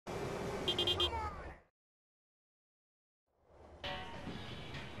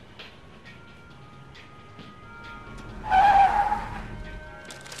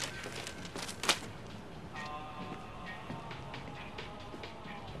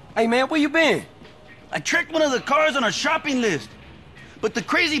Hey, man, where you been? I tracked one of the cars on a shopping list. But the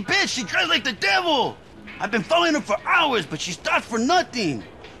crazy bitch, she drives like the devil. I've been following her for hours, but she stops for nothing.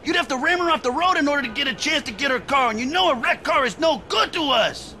 You'd have to ram her off the road in order to get a chance to get her car, and you know a wrecked car is no good to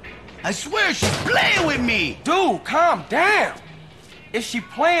us. I swear she's playing with me. Dude, calm down. If she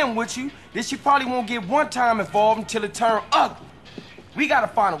playing with you, then she probably won't get one time involved until it turn ugly. We gotta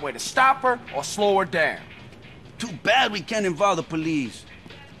find a way to stop her or slow her down. Too bad we can't involve the police.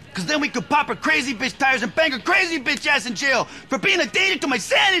 Cause then we could pop her crazy bitch tires and bang her crazy bitch ass in jail for being a danger to my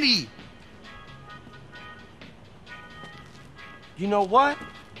sanity. You know what?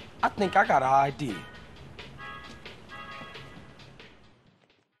 I think I got an idea.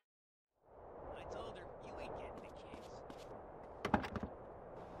 I told her you ain't getting the kids.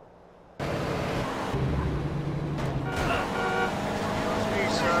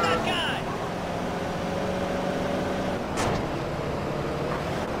 Where's that guy?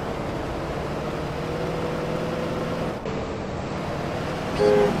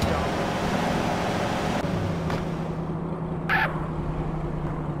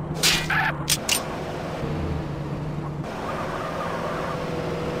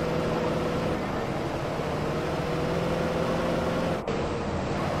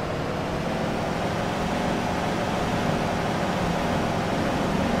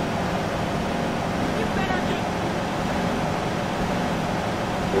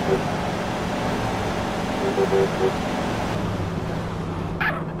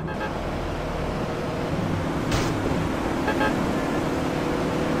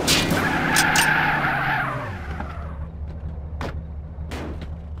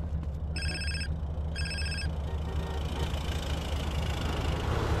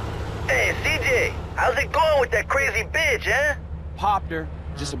 Hey, CJ, how's it going with that crazy bitch, huh? Popped her.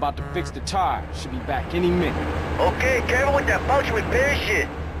 Just about to fix the tire. Should be back any minute. Okay, careful with that puncture repair shit.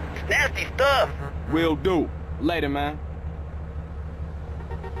 It's nasty stuff. Will do. Later, man.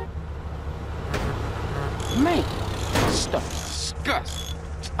 Man, this stuff is disgusting.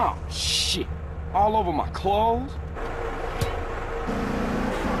 Oh, shit. All over my clothes.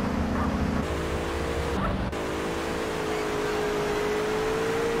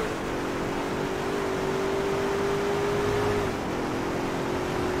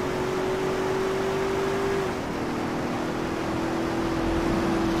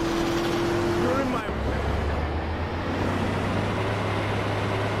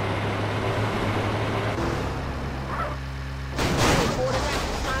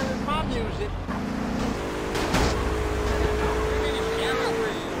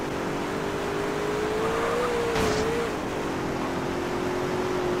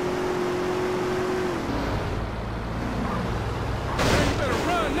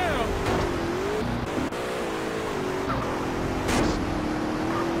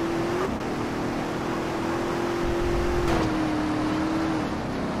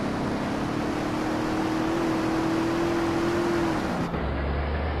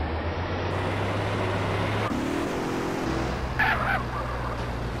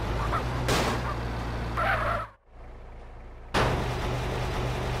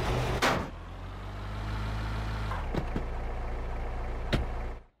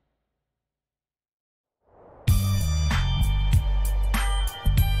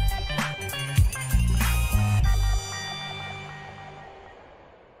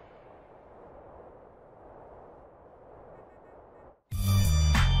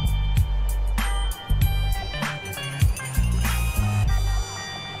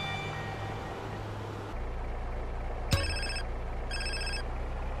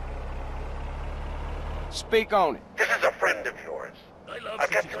 Speak on it. This is a friend of yours. I've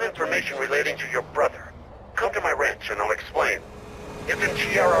got some information relating to your brother. Come to my ranch and I'll explain. It's in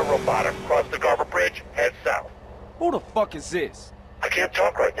Tierra Robata. Cross the Garber Bridge, head south. Who the fuck is this? I can't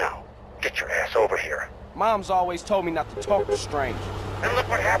talk right now. Get your ass over here. Mom's always told me not to talk to strangers. And look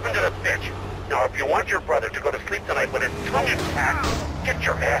what happened to the bitch. Now, if you want your brother to go to sleep tonight with his tongue intact, get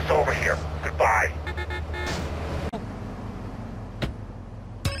your ass over here. Goodbye.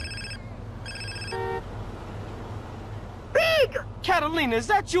 Catalina, is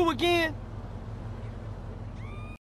that you again?